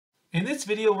In this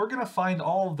video, we're going to find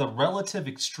all of the relative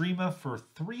extrema for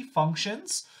three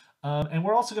functions, and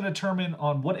we're also going to determine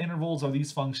on what intervals are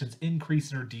these functions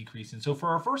increasing or decreasing. So for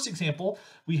our first example,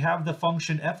 we have the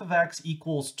function f of x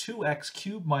equals 2x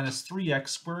cubed minus 3x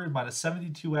squared minus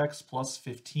 72x plus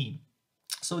 15.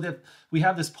 So that we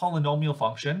have this polynomial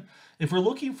function. If we're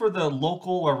looking for the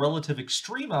local or relative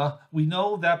extrema, we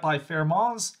know that by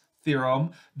Fermat's theorem,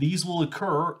 these will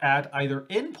occur at either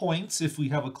endpoints if we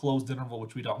have a closed interval,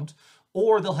 which we don't,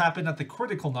 or they'll happen at the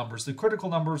critical numbers. The critical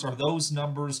numbers are those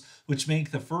numbers which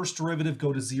make the first derivative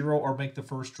go to 0 or make the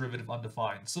first derivative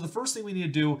undefined. So the first thing we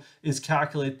need to do is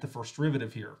calculate the first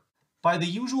derivative here. By the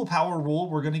usual power rule,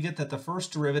 we're going to get that the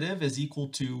first derivative is equal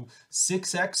to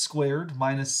 6x squared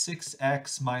minus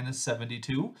 6x minus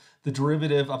 72. The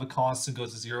derivative of a constant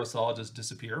goes to 0, so I'll just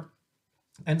disappear.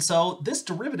 And so this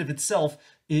derivative itself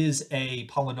is a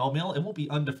polynomial. It won't be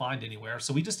undefined anywhere.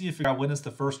 So we just need to figure out when is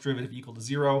the first derivative equal to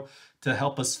 0 to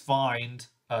help us find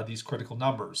these critical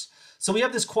numbers. So we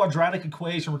have this quadratic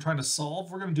equation we're trying to solve.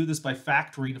 We're going to do this by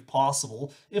factoring if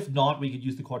possible. If not, we could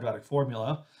use the quadratic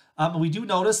formula. We do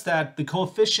notice that the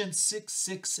coefficients 6,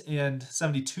 6, and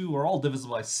 72 are all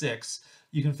divisible by 6.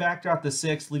 You can factor out the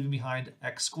 6, leaving behind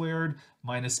x squared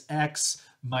minus x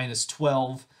minus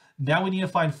 12. Now we need to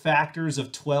find factors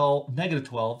of negative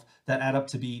 12 that add up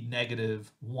to be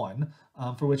negative 1,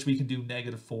 for which we can do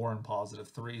negative 4 and positive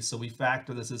 3. So we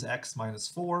factor this as x minus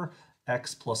 4,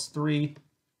 x plus 3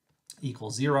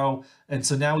 equals 0. And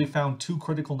so now we found two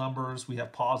critical numbers. We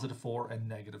have positive 4 and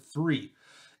negative 3.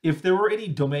 If there were any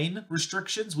domain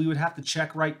restrictions, we would have to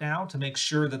check right now to make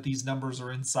sure that these numbers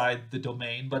are inside the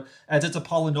domain. But as it's a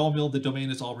polynomial, the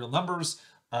domain is all real numbers.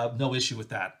 No issue with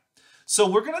that. So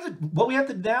what we have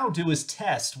to now do is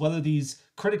test whether these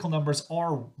critical numbers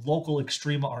are local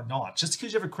extrema or not. Just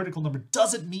because you have a critical number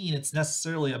doesn't mean it's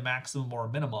necessarily a maximum or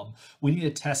a minimum. We need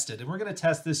to test it. And we're going to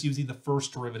test this using the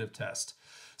first derivative test.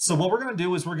 So what we're going to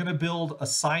do is we're going to build a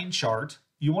sign chart.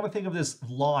 You want to think of this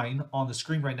line on the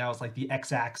screen right now as like the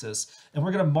x-axis. And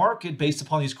we're going to mark it based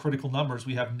upon these critical numbers.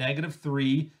 We have negative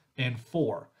 3 and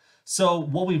 4. So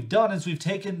what we've done is we've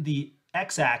taken the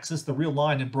x-axis, the real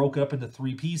line, and broke it up into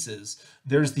three pieces.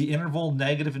 There's the interval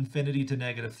negative infinity to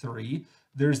negative 3.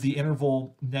 There's the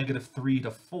interval negative 3 to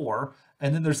 4.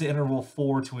 And then there's the interval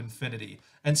 4 to infinity.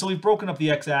 And so we've broken up the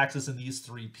x-axis in these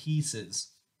three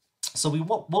pieces. So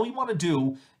what we want to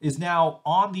do is now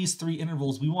on these three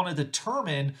intervals, we want to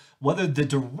determine whether the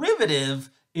derivative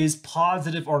is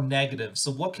positive or negative.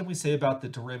 So what can we say about the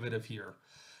derivative here?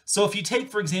 So if you take,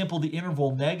 for example, the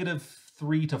interval negative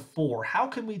 3 to 4, how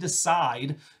can we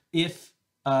decide if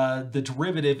the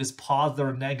derivative is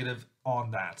positive or negative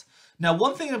on that? Now,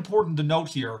 one thing important to note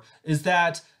here is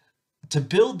that to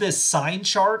build this sign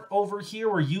chart over here,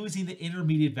 we're using the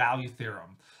intermediate value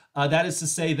theorem. That is to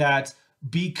say that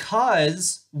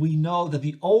because we know that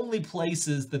the only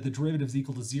places that the derivative is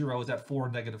equal to 0 is at 4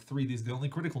 and negative 3, these are the only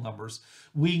critical numbers,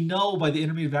 we know by the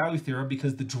intermediate value theorem,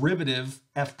 because the derivative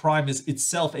f prime is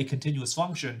itself a continuous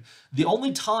function, the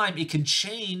only time it can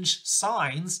change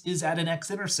signs is at an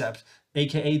x-intercept,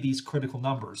 aka these critical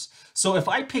numbers. So if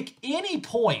I pick any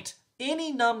point,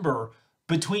 any number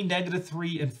between negative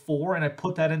 3 and 4, and I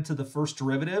put that into the first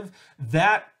derivative,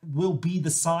 that will be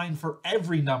the sign for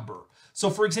every number. So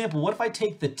for example, what if I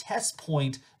take the test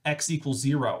point x equals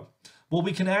 0? Well,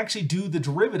 we can actually do the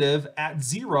derivative at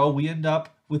 0. We end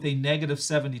up with a negative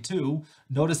 72.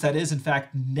 Notice that is in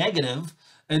fact negative.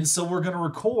 And so we're going to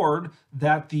record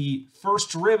that the first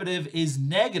derivative is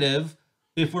negative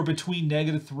if we're between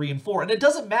negative 3 and 4. And it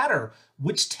doesn't matter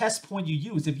which test point you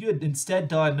use. If you had instead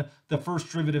done the first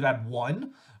derivative at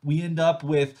 1, we end up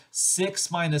with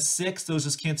 6 minus 6. Those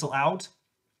just cancel out.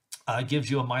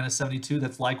 Gives you a minus 72.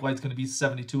 That's likewise going to be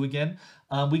 72 again.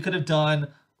 We could have done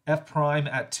f prime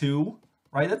at 2,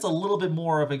 right? That's a little bit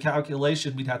more of a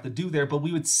calculation we'd have to do there, but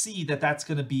we would see that that's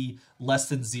going to be less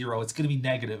than 0. It's going to be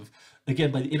negative.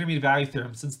 Again, by the intermediate value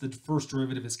theorem, since the first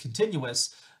derivative is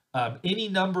continuous, any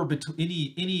number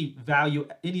any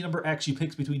number x you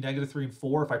pick between negative 3 and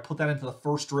 4, if I put that into the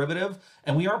first derivative,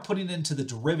 and we aren't putting it into the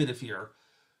derivative here,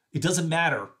 it doesn't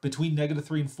matter. Between negative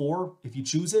 3 and 4, if you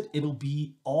choose it, it'll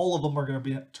be, all of them are going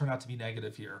to turn out to be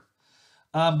negative here.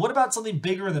 What about something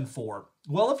bigger than 4?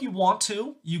 Well, if you want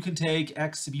to, you can take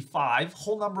x to be 5.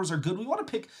 Whole numbers are good. We want to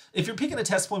pick, if you're picking a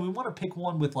test point, we want to pick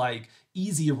one with like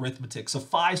easy arithmetic. So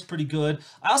 5's pretty good.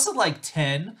 I also like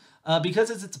 10 because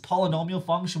it's a polynomial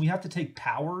function. We have to take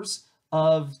powers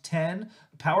of 10.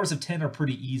 Powers of 10 are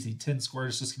pretty easy. 10 squared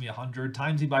is just gonna be 100.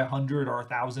 Times it by 100 or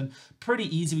 1,000.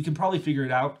 Pretty easy. We can probably figure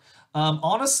it out.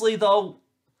 Honestly, though,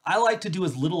 I like to do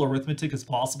as little arithmetic as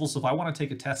possible. So if I want to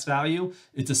take a test value,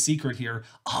 it's a secret here.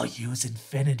 I'll use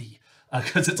infinity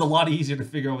because it's a lot easier to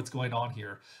figure out what's going on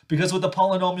here. Because with the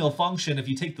polynomial function, if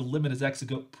you take the limit as x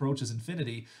approaches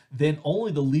infinity, then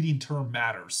only the leading term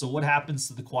matters. So what happens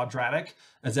to the quadratic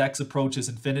as x approaches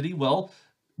infinity? Well,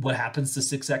 what happens to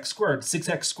 6x squared?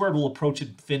 6x squared will approach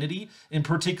infinity. In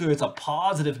particular, it's a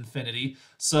positive infinity.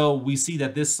 So we see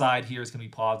that this side here is going to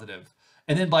be positive.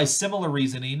 And then by similar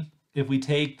reasoning, if we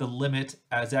take the limit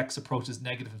as x approaches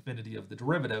negative infinity of the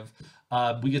derivative,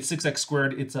 we get 6x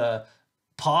squared. It's a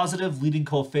positive leading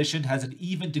coefficient, has an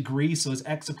even degree. So as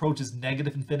x approaches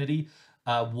negative infinity,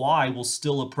 y will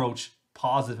still approach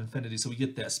positive infinity. So we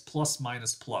get this plus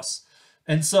minus plus.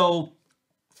 And so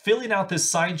filling out this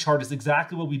sign chart is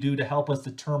exactly what we do to help us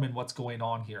determine what's going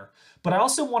on here. But I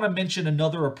also want to mention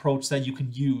another approach that you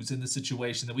can use in this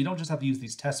situation, that we don't just have to use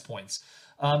these test points.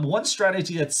 One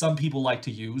strategy that some people like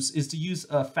to use is to use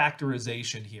a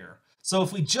factorization here. So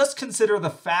if we just consider the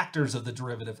factors of the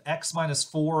derivative, x minus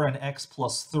 4 and x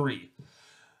plus 3,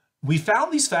 we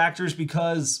found these factors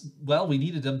because, well, we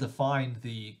needed them to find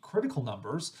the critical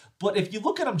numbers. But if you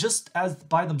look at them just as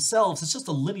by themselves, it's just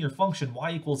a linear function,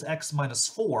 y equals x minus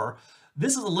 4.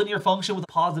 This is a linear function with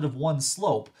a positive 1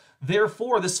 slope.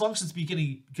 Therefore, this function is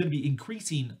going to be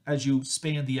increasing as you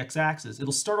span the x-axis.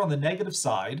 It'll start on the negative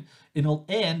side, and it'll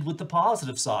end with the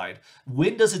positive side.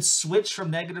 When does it switch from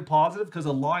negative to positive? Because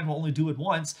a line will only do it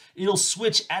once. It'll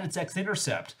switch at its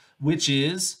x-intercept, which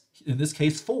is, in this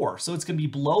case, 4. So it's going to be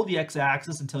below the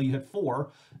x-axis until you hit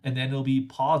 4, and then it'll be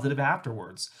positive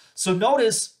afterwards. So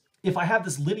notice, if I have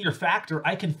this linear factor,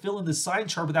 I can fill in this sign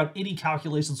chart without any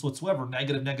calculations whatsoever.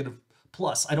 Negative, negative,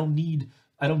 plus. I don't need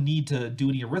to do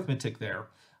any arithmetic there.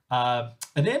 And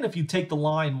then if you take the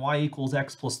line y equals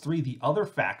x plus 3, the other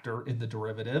factor in the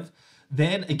derivative,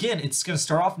 then again, it's going to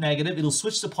start off negative. It'll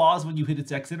switch to positive when you hit its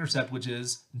x-intercept, which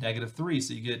is negative 3.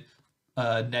 So you get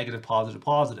negative, positive,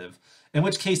 positive. In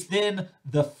which case, then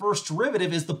the first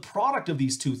derivative is the product of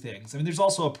these two things. I mean, there's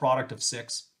also a product of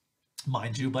 6,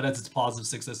 mind you, but as it's positive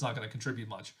 6, that's not going to contribute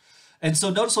much. And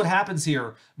so notice what happens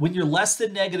here. When you're less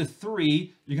than negative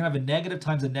 3, you're going to have a negative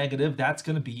times a negative. That's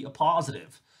going to be a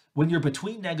positive. When you're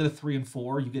between negative 3 and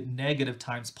 4, you get negative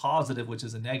times positive, which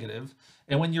is a negative.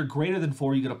 And when you're greater than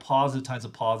 4, you get a positive times a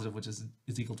positive, which is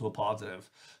equal to a positive.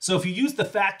 So if you use the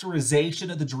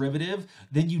factorization of the derivative,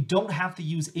 then you don't have to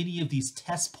use any of these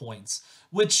test points,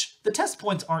 which the test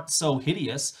points aren't so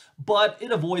hideous, but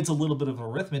it avoids a little bit of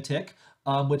arithmetic.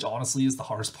 Which honestly is the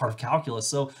hardest part of calculus.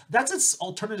 So that's its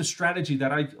alternative strategy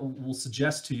that I will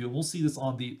suggest to you. We'll see this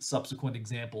on the subsequent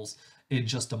examples in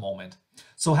just a moment.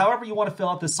 So however you want to fill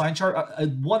out this sign chart,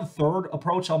 one third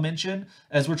approach I'll mention,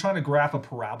 as we're trying to graph a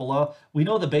parabola. We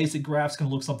know the basic graph's going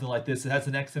to look something like this. It has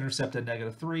an x-intercept at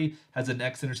negative 3, has an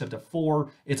x-intercept at 4.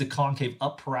 It's a concave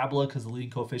up parabola because the leading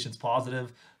coefficient's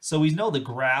positive. So we know the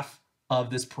graph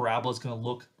of this parabola is going to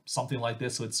look something like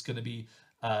this. So it's going to be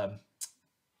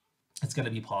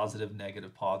positive,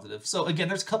 negative, positive. So again,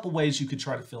 there's a couple ways you could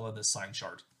try to fill in this sign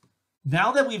chart.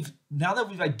 Now that we've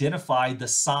identified the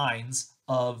signs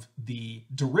of the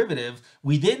derivative,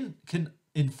 we then can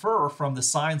infer from the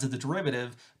signs of the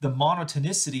derivative the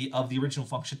monotonicity of the original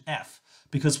function f.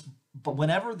 But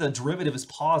whenever the derivative is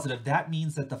positive, that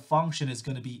means that the function is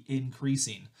going to be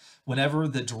increasing. Whenever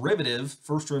the derivative,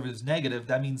 first derivative is negative,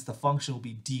 that means the function will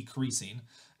be decreasing.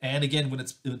 And again, when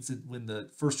the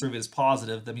first derivative is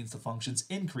positive, that means the function's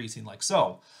increasing, like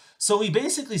so. So we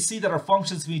basically see that our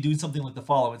function's going to be doing something like the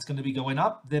following. It's going to be going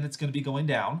up, then it's going to be going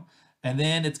down, and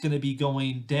then it's going to be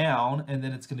going down, and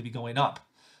then it's going to be going up.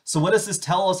 So what does this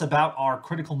tell us about our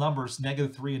critical numbers,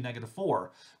 negative 3 and negative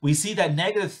 4? We see that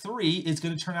negative 3 is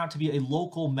going to turn out to be a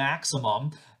local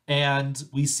maximum, and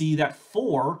we see that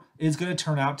 4 is going to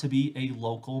turn out to be a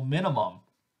local minimum.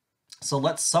 So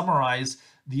let's summarize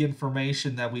the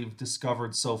information that we've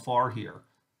discovered so far here.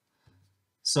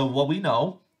 So what we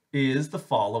know is the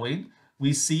following.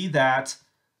 We see that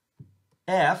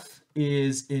f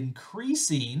is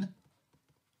increasing.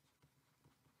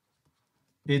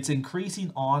 It's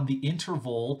increasing on the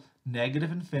interval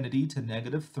negative infinity to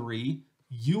negative 3,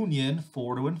 union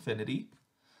 4 to infinity.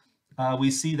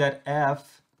 We see that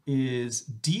f is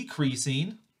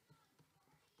decreasing.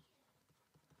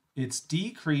 It's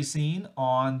decreasing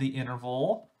on the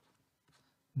interval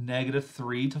negative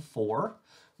 3 to 4.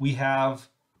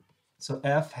 So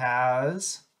f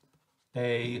has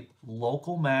a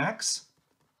local max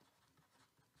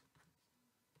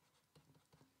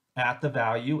at the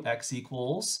value x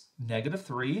equals negative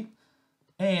 3,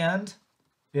 and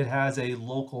it has a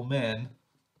local min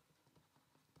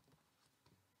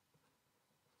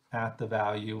at the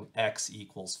value x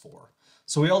equals 4.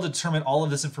 So we're able to determine all of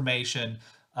this information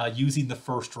using the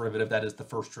first derivative, that is the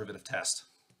first derivative test.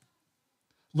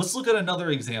 Let's look at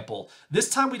another example. This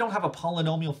time we don't have a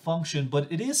polynomial function,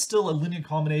 but it is still a linear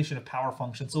combination of power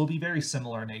functions, so it'll be very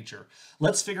similar in nature.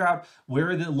 Let's figure out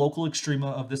where are the local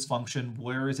extrema of this function,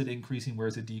 where is it increasing, where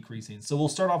is it decreasing. So we'll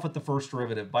start off with the first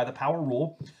derivative. By the power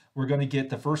rule, we're going to get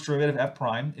the first derivative f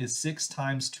prime is 6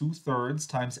 times 2/3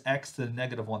 times x to the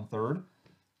negative 1/3.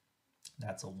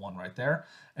 That's a 1 right there.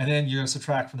 And then you're going to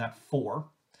subtract from that 4.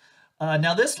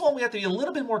 Now this one we have to be a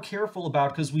little bit more careful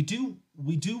about because we do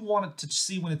want it to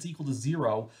see when it's equal to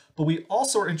 0, but we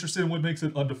also are interested in what makes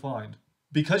it undefined.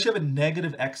 Because you have a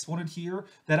negative exponent here,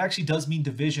 that actually does mean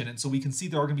division, and so we can see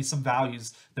there are going to be some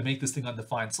values that make this thing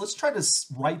undefined. So let's try to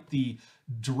write the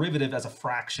derivative as a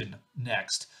fraction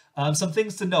next. Some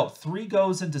things to note. 3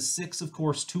 goes into 6, of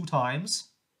course, 2 times.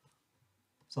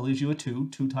 So it leaves you a 2.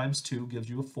 2 times 2 gives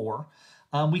you a 4.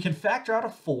 We can factor out a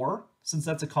 4, since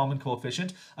that's a common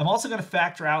coefficient. I'm also going to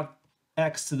factor out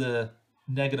x to the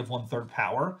negative 1/3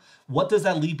 power. What does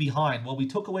that leave behind? Well, we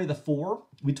took away the 4.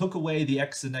 We took away the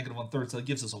x to the negative 1/3, so it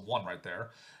gives us a 1 right there.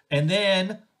 And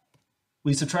then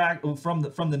we subtract from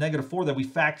the negative 4 that we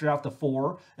factor out the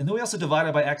 4. And then we also divide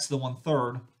it by x to the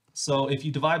 1/3. So if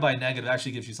you divide by a negative, it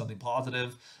actually gives you something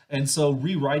positive. And so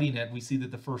rewriting it, we see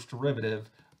that the first derivative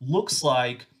looks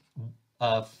like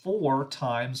 4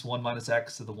 times 1 minus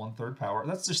x to the 1/3 power.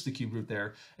 That's just the cube root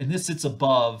there. And this sits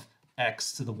above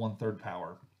x to the 1/3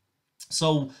 power.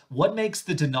 So what makes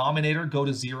the denominator go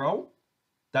to 0?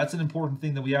 That's an important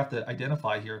thing that we have to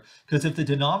identify here, because if the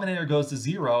denominator goes to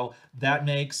 0, that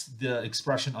makes the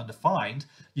expression undefined.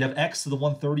 You have x to the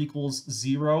 1/3 equals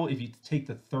 0. If you take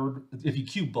if you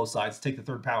cube both sides, take the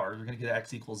third power, you're going to get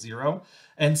x equals 0.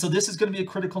 And so this is going to be a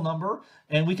critical number,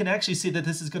 and we can actually see that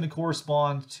this is going to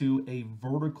correspond to a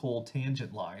vertical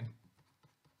tangent line.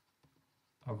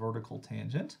 A vertical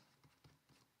tangent.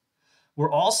 We're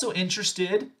also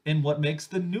interested in what makes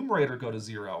the numerator go to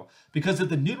 0. Because if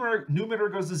the numerator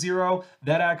goes to 0,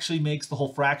 that actually makes the whole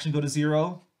fraction go to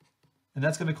 0. And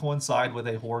that's going to coincide with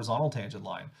a horizontal tangent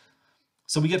line.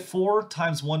 So we get 4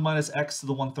 times 1 minus x to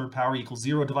the 1/3 power equals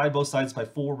 0. Divide both sides by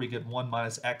 4, we get 1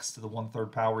 minus x to the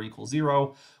 1/3 power equals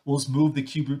 0. We'll just move the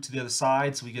cube root to the other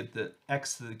side, so we get the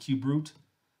x to the cube root.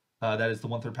 That is the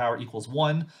 1/3 power equals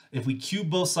 1. If we cube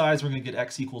both sides, we're going to get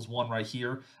x equals 1 right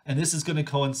here. And this is going to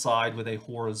coincide with a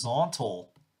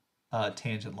horizontal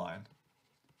tangent line.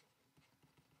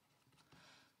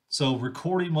 So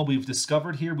recording what we've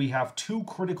discovered here, we have 2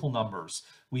 critical numbers.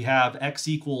 We have x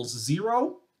equals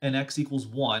 0 and x equals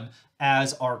 1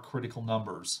 as our critical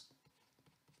numbers.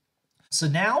 So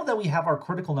now that we have our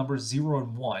critical numbers 0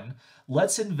 and 1,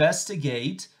 let's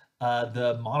investigate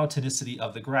the monotonicity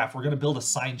of the graph. We're going to build a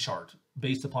sign chart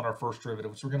based upon our first derivative,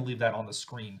 which we're going to leave that on the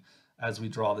screen as we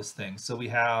draw this thing. So we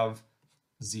have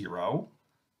 0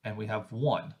 and we have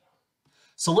 1.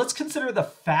 So let's consider the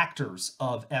factors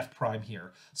of f prime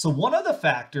here. So one of the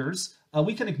factors,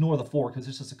 we can ignore the 4 because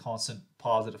it's just a constant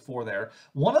positive 4 there.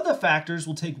 One of the factors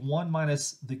will take 1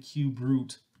 minus the cube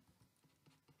root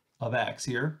of x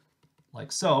here,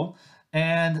 like so.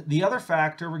 And the other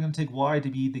factor, we're going to take y to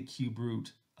be the cube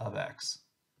root of x,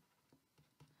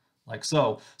 like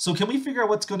so. So can we figure out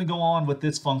what's going to go on with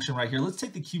this function right here? Let's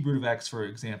take the cube root of x for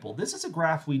example. This is a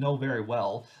graph we know very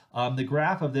well. The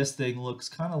graph of this thing looks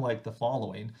kind of like the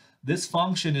following. This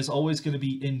function is always going to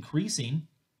be increasing,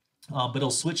 but it'll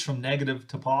switch from negative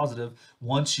to positive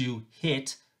once you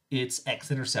hit its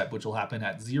x-intercept, which will happen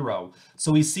at 0.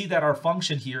 So we see that our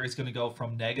function here is going to go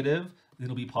from negative,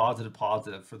 it'll be positive,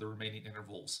 positive for the remaining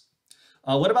intervals.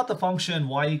 What about the function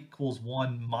y equals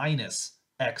 1 minus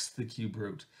x to the cube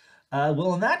root?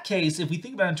 Well, in that case, if we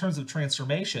think about it in terms of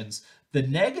transformations, the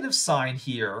negative sign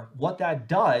here, what that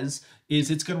does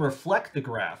is it's going to reflect the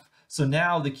graph. So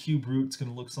now the cube root is going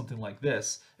to look something like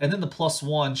this. And then the plus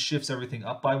 1 shifts everything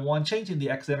up by 1, changing the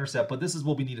x-intercept. But this is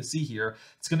what we need to see here.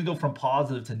 It's going to go from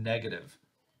positive to negative.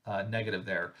 Negative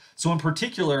there. So in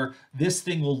particular, this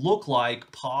thing will look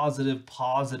like positive,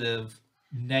 positive,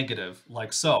 negative,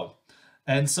 like so.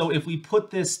 And so if we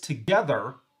put this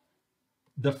together,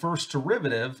 the first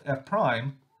derivative, f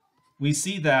prime, we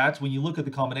see that when you look at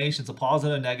the combinations, a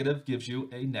positive and a negative gives you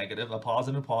a negative, a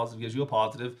positive and a positive gives you a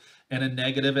positive, and a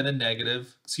negative and a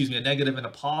negative, a negative and a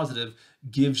positive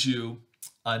gives you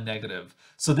a negative.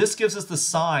 So this gives us the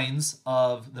signs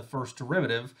of the first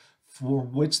derivative, for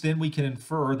which then we can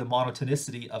infer the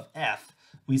monotonicity of f.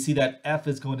 We see that f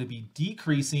is going to be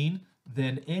decreasing,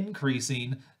 then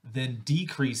increasing, then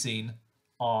decreasing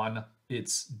on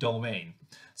its domain.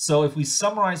 So if we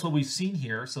summarize what we've seen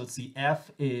here, so it's the f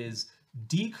is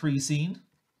decreasing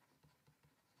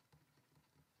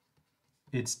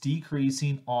it's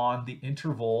decreasing on the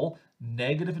interval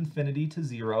negative infinity to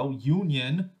 0,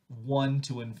 union 1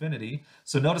 to infinity.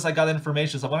 So notice I got that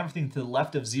information. So I want everything to the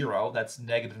left of 0, that's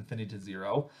negative infinity to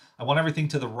 0. I want everything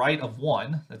to the right of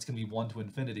 1, that's going to be 1 to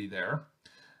infinity there.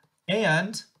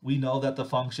 And we know that the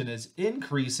function is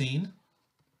increasing.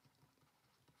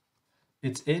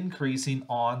 It's increasing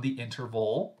on the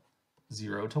interval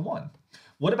 0 to 1.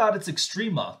 What about its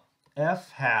extrema?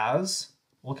 F has,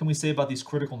 what can we say about these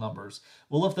critical numbers?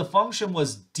 Well, if the function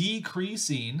was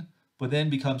decreasing, but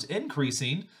then becomes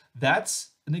increasing, that's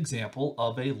an example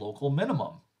of a local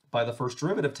minimum by the first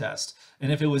derivative test.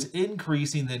 And if it was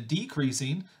increasing then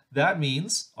decreasing, that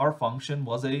means our function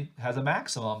has a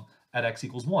maximum at x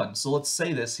equals 1. So let's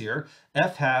say this here.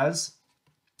 F has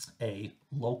a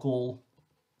local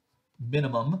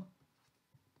minimum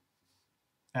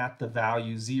at the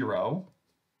value 0,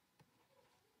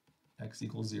 x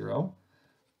equals 0,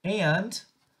 and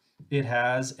it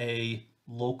has a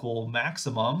local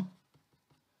maximum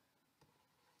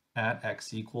at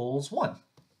x equals 1,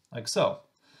 like so.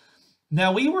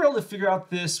 Now we were able to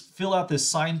fill out this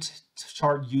sign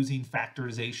chart using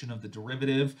factorization of the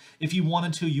derivative. If you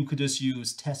wanted to, you could just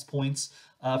use test points.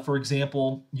 For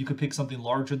example, you could pick something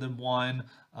larger than 1,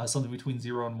 something between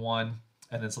 0 and 1,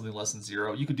 and then something less than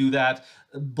 0. You could do that,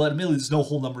 but admittedly, there's no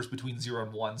whole numbers between 0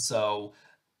 and 1. So,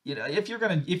 you know, if you're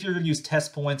gonna use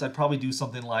test points, I'd probably do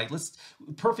something like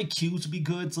perfect cubes would be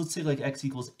good. So let's say like x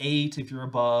equals 8 if you're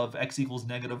above, x equals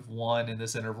 -1 in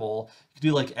this interval. You could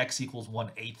do like x equals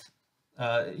 1/8.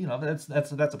 You know,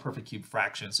 that's a perfect cube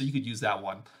fraction. So you could use that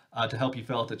one to help you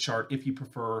fill out the chart if you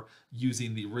prefer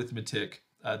using the arithmetic,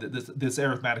 this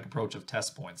arithmetic approach of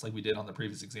test points like we did on the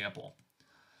previous example.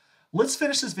 Let's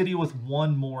finish this video with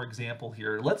one more example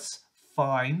here. Let's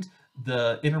find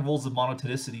the intervals of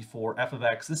monotonicity for f of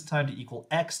x, this time to equal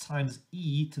x times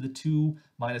e to the 2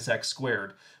 minus x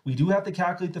squared. We do have to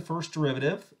calculate the first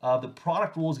derivative. The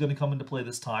product rule is going to come into play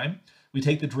this time. We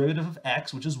take the derivative of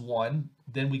x, which is 1,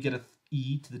 then we get a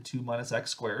e to the 2 minus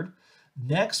x squared.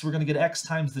 Next, we're going to get x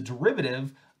times the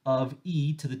derivative of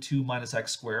e to the 2 minus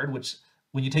x squared, which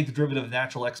when you take the derivative of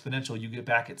natural exponential, you get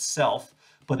back itself.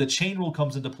 But the chain rule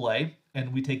comes into play,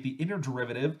 and we take the inner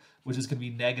derivative, which is going to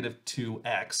be negative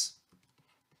 2x,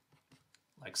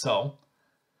 like so.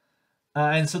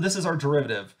 And so this is our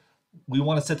derivative. We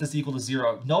want to set this equal to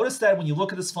 0. Notice that when you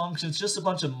look at this function, it's just a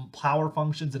bunch of power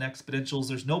functions and exponentials.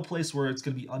 There's no place where it's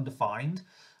going to be undefined.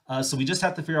 So we just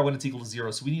have to figure out when it's equal to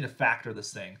 0. So we need to factor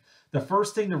this thing. The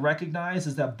first thing to recognize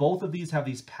is that both of these have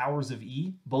these powers of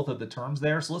e, both of the terms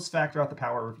there. So let's factor out the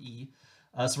power of e.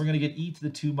 So we're going to get e to the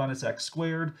 2 minus x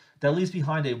squared. That leaves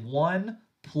behind a 1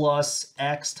 plus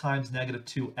x times negative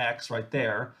 2x right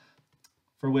there,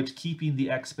 for which, keeping the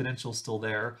exponential still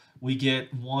there, we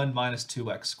get 1 minus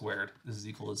 2x squared. This is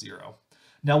equal to 0.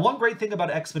 Now, one great thing about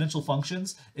exponential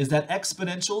functions is that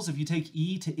exponentials, if you take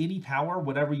e to any power,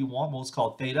 whatever you want, we'll just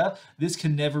call it theta, this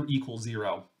can never equal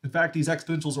 0. In fact, these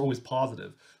exponentials are always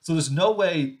positive. So there's no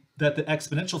way that the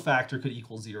exponential factor could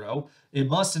equal 0. It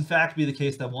must, in fact, be the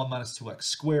case that 1 minus 2x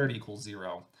squared equals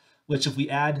 0, which if we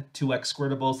add 2x squared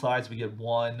to both sides, we get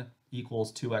 1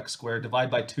 equals 2x squared.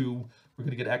 Divide by 2, we're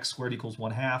going to get x squared equals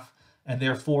 1/2. And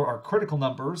therefore, our critical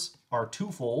numbers are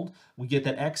twofold. We get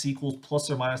that x equals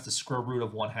plus or minus the square root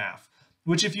of 1/2,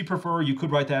 which if you prefer, you could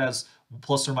write that as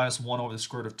plus or minus 1 over the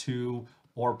square root of 2,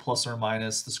 or plus or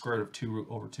minus the square root of 2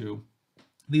 over 2.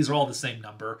 These are all the same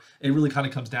number. It really kind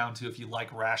of comes down to if you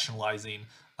like rationalizing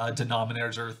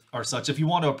denominators or such. If you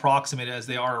want to approximate it as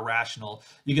they are irrational,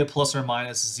 you get plus or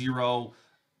minus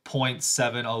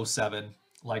 0.707,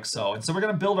 like so. And so we're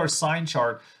going to build our sign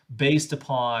chart based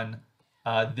upon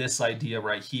this idea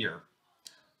right here.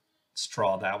 Let's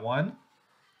draw that one.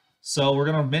 So we're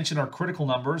going to mention our critical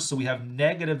numbers. So we have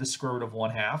negative the square root of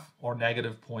 1/2, or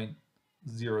negative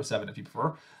 0.07 if you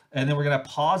prefer. And then we're going to have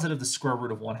positive the square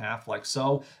root of 1/2, like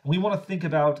so. And we want to think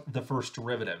about the first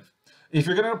derivative. If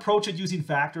you're going to approach it using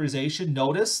factorization,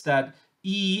 notice that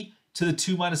e to the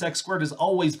 2 minus x squared is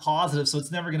always positive, so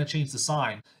it's never going to change the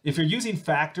sign. If you're using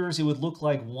factors, it would look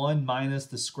like 1 minus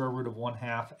the square root of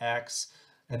 1/2 x,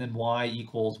 and then y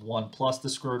equals 1 plus the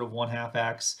square root of 1/2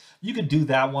 x. You could do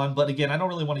that one, but again, I don't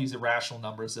really want to use irrational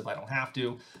numbers if I don't have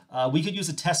to. We could use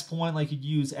a test point, like you'd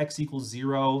use x equals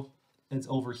 0. It's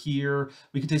over here.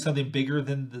 We could take something bigger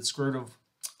than the square root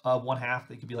of 1/2.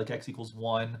 It could be like x equals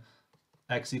 1,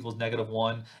 x equals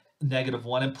 -1.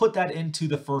 -1 and put that into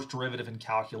the first derivative and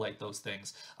calculate those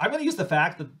things. I'm going to use the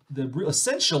fact that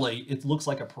essentially it looks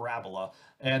like a parabola.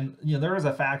 And there is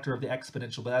a factor of the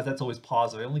exponential, but that's always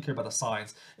positive. I only care about the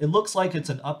signs. It looks like it's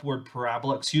an upward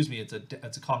parabola. Excuse me, it's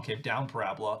a concave down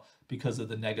parabola because of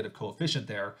the negative coefficient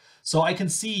there. So I can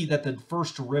see that the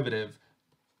first derivative,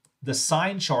 the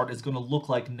sign chart is going to look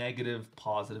like negative,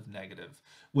 positive, negative.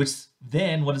 Which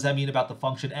then, what does that mean about the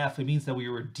function f? It means that we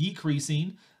were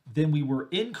decreasing, then we were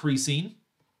increasing,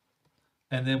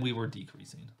 and then we were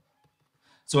decreasing.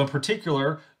 So in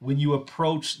particular, when you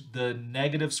approach the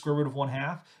negative square root of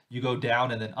 1/2, you go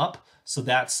down and then up. So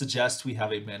that suggests we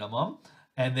have a minimum.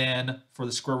 And then for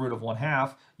the square root of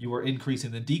 1/2, you are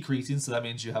increasing then decreasing. So that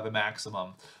means you have a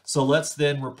maximum. So let's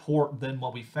then report then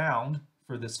what we found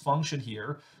for this function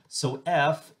here. So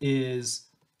f is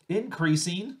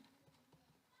increasing.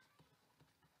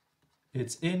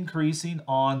 It's increasing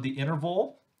on the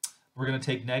interval. We're going to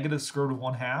take negative square root of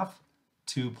 1/2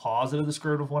 to positive the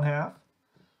square root of 1/2.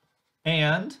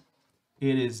 And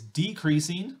it is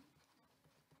decreasing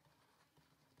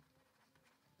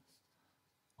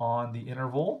on the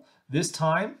interval. This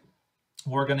time,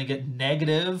 we're going to get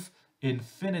negative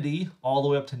infinity all the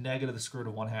way up to negative the square root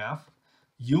of 1/2.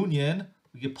 Union,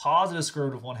 we get positive square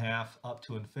root of 1/2 up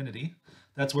to infinity.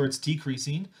 That's where it's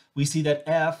decreasing. We see that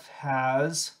f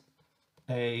has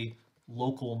a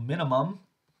local minimum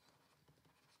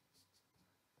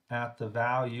at the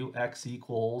value x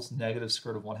equals negative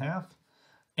square root of 1/2.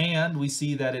 And we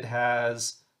see that it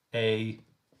has a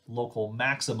local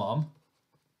maximum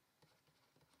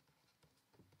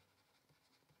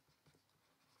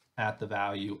at the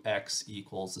value x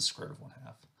equals the square root of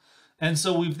 1/2. And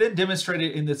so we've then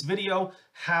demonstrated in this video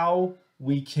how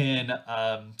we can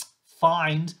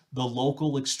find the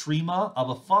local extrema of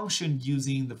a function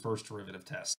using the first derivative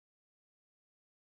test.